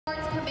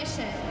Esports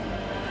Commission.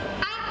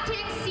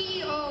 Acting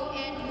CEO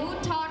and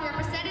Moonton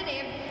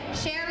representative,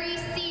 Sherry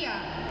Sia.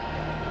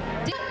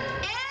 And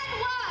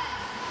one.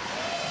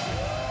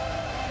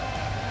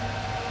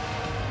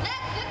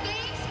 Let the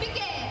games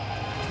begin.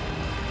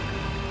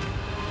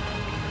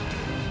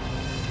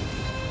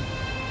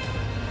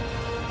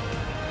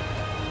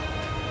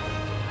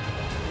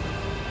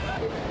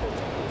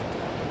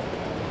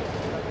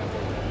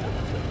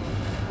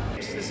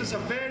 This is a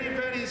very,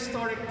 very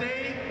historic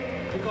day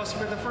because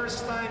for the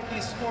first time,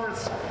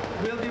 esports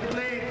will be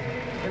played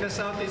in the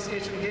Southeast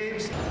Asian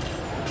Games.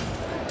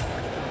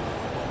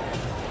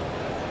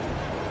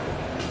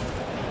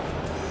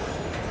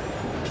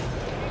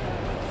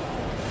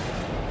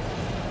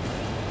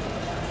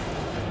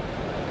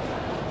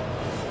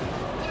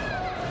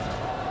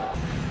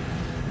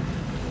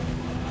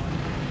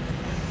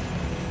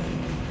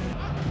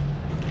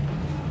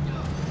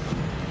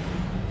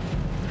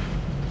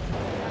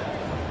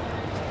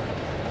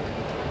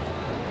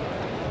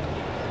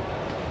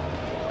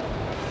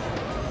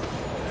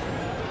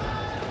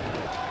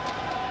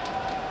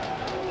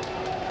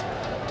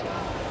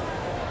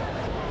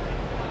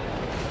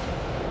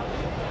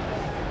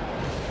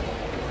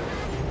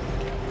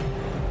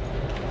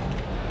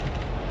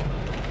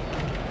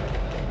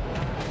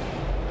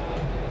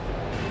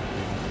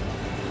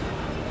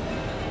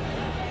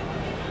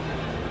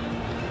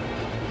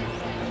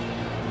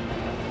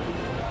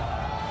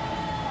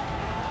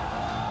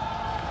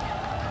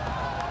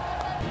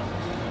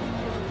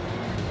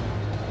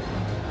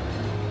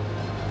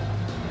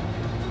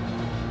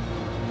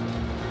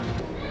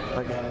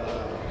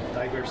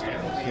 Tigers.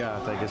 Yeah,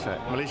 Tigers,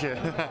 right. Malaysia.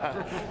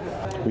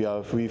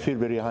 we feel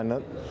very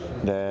honored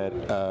that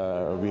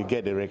we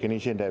get the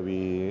recognition that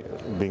we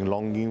been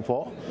longing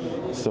for.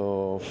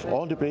 So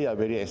all the players are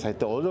very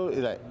excited. Although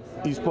like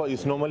esports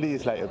is normally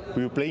like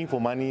we're playing for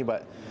money,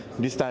 but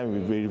this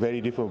time we're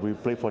very different. We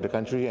play for the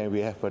country and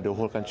we have the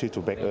whole country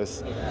to back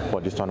us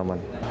for this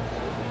tournament.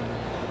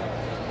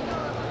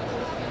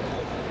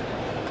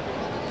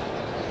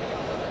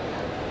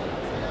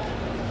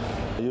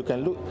 You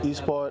can look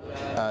esports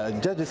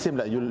just the same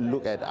like you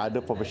look at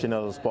other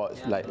professional sports,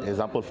 like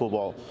example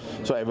football.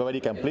 So everybody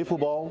can play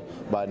football,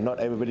 but not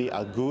everybody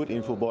are good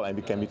in football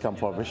and can become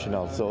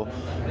professional. So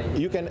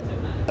you can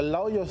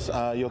allow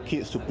your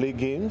kids to play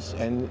games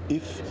and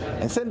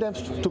send them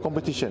to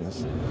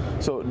competitions.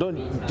 So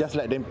don't just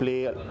let them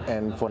play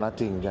and for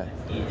nothing. Yeah.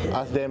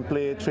 Ask them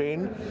play,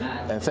 train,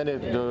 and send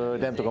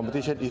them to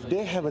competition. If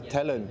they have a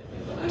talent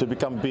to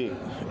become big,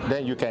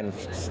 then you can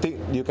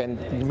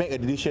make a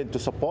decision to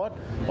support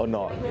or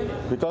not.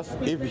 Because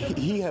if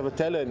he have a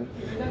talent,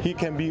 he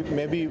can be,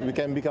 maybe we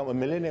can become a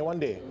millionaire one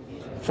day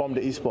from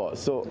the esports.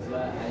 So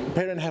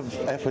parents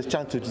have a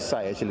chance to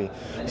decide actually.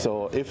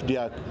 So if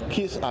their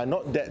kids are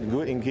not that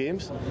good in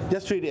games,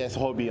 just treat it as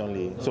hobby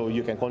only. So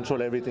you can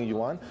control everything you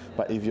want,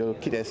 but if your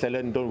kid has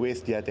talent, don't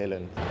waste their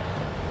talent.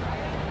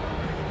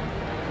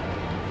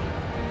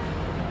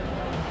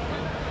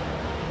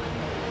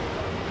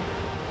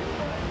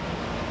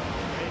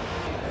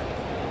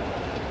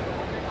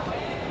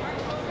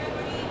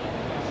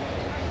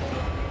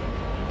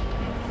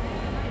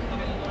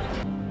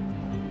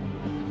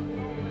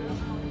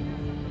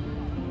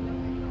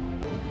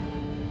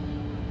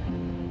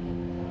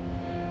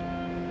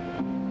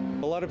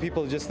 A lot of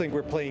people just think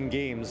we're playing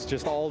games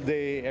just all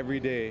day, every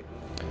day.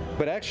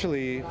 But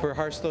actually, for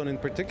Hearthstone in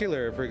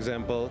particular, for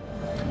example,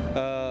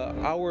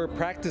 our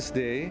practice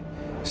day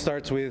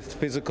starts with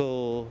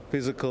physical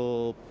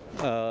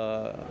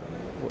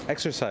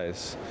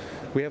exercise.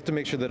 We have to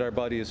make sure that our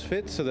body is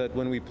fit so that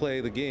when we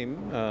play the game,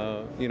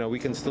 we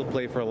can still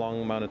play for a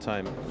long amount of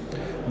time.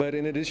 But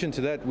in addition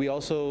to that, we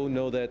also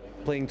know that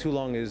playing too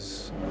long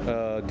is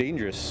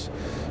dangerous.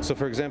 So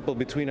for example,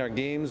 between our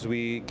games,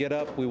 we get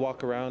up, we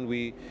walk around,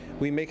 we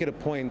make it a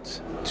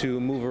point to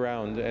move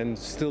around and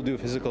still do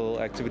physical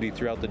activity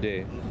throughout the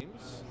day.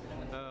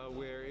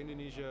 Where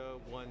Indonesia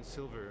won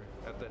silver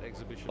at that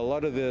exhibition. A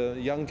lot of the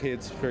young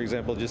kids, for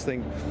example, just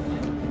think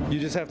you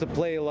just have to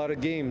play a lot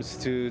of games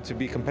to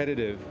be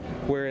competitive,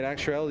 where in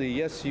actuality,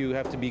 yes, you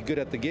have to be good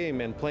at the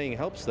game and playing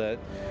helps that,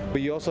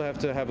 but you also have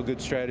to have a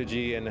good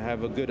strategy and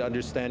have a good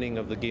understanding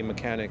of the game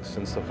mechanics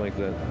and stuff like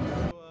that.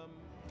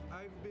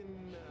 I've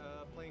been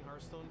playing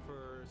Hearthstone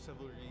for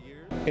several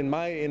years. In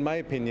my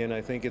opinion,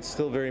 I think it's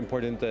still very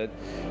important that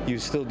you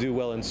still do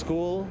well in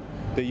school,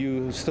 that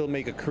you still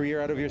make a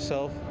career out of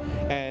yourself,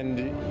 and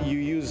you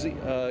use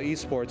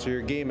esports or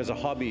your game as a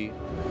hobby.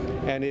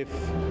 And if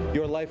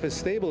your life is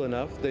stable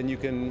enough, then you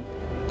can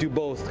do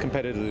both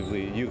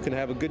competitively. You can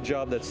have a good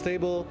job that's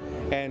stable,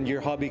 and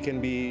your hobby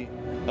can be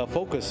a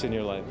focus in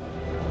your life.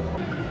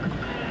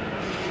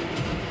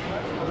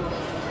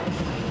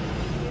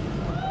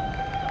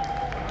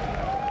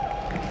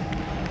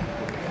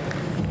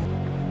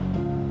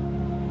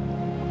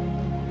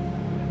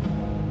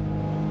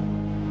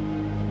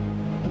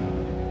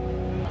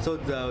 So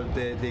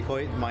they call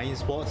it mind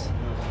sports.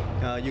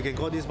 You can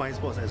call this mind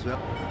sports as well.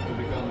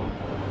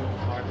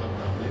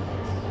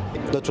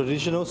 The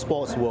traditional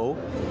sports world,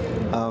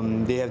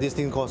 they have this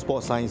thing called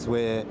sports science,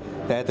 where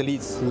the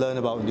athletes learn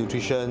about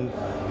nutrition,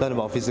 learn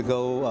about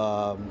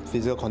physical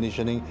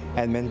conditioning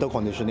and mental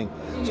conditioning.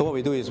 So what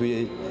we do is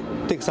we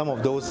take some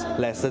of those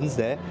lessons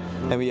there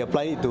and we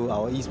apply it to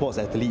our esports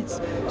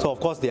athletes. So of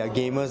course they are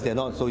gamers, they're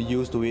not so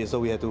used to it, so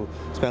we have to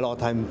spend a lot of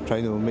time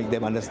trying to make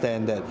them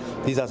understand that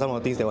these are some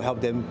of the things that will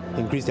help them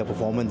increase their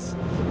performance.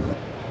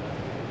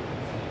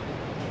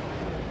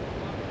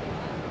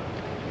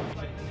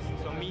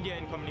 So media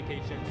and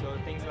communication, so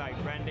things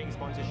like branding,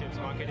 sponsorships,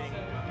 marketing.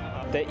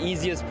 The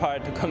easiest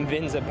part to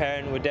convince a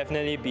parent would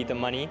definitely be the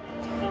money.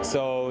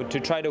 So to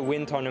try to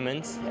win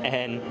tournaments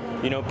and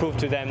prove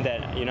to them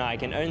that I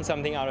can earn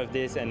something out of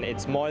this, and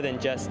it's more than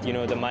just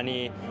the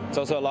money. It's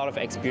also a lot of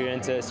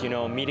experiences,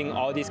 meeting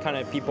all these kind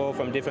of people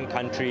from different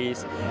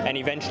countries and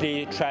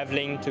eventually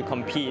traveling to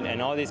compete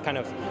and all these kind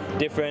of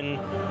different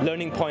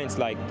learning points.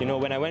 Like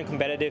when I went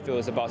competitive, it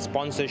was about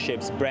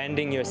sponsorships,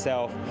 branding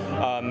yourself,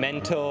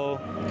 mental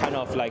kind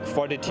of like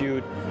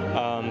fortitude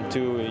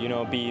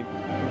to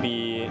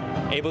be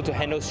able to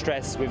handle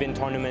stress within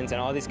tournaments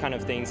and all these kind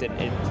of things. It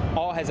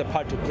all has a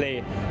part to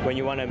play when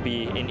you want to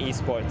be in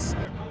esports.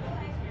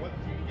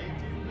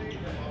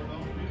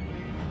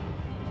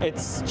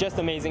 It's just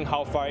amazing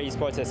how far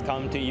esports has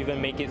come to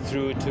even make it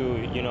through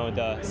to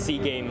the SEA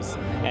Games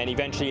and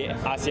eventually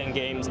ASEAN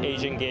Games,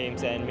 Asian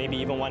Games, and maybe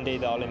even one day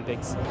the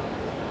Olympics.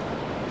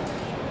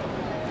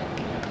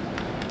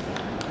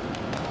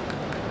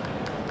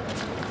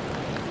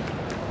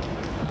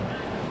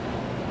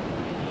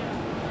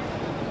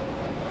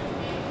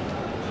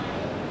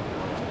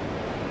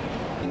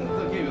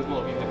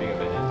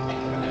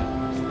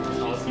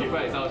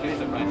 I was really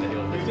surprised that he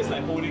was just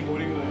like holding.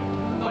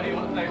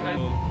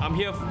 I'm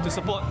here to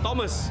support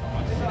Thomas.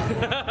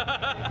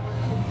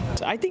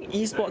 I think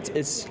esports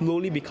is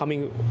slowly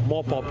becoming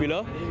more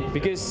popular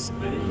because,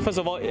 first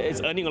of all,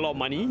 it's earning a lot of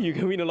money. You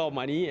can win a lot of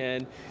money,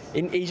 and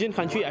in Asian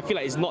countries, I feel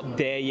like it's not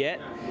there yet.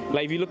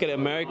 Like if you look at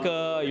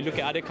America, you look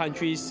at other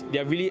countries,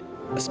 they're really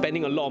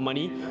spending a lot of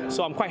money.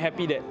 So I'm quite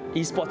happy that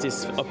esports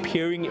is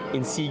appearing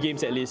in SEA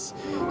Games at least.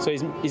 So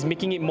it's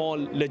making it more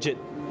legit.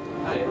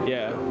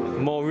 Yeah,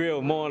 more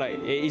real, more like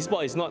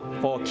esports is not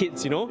for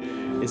kids,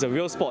 it's a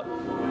real sport.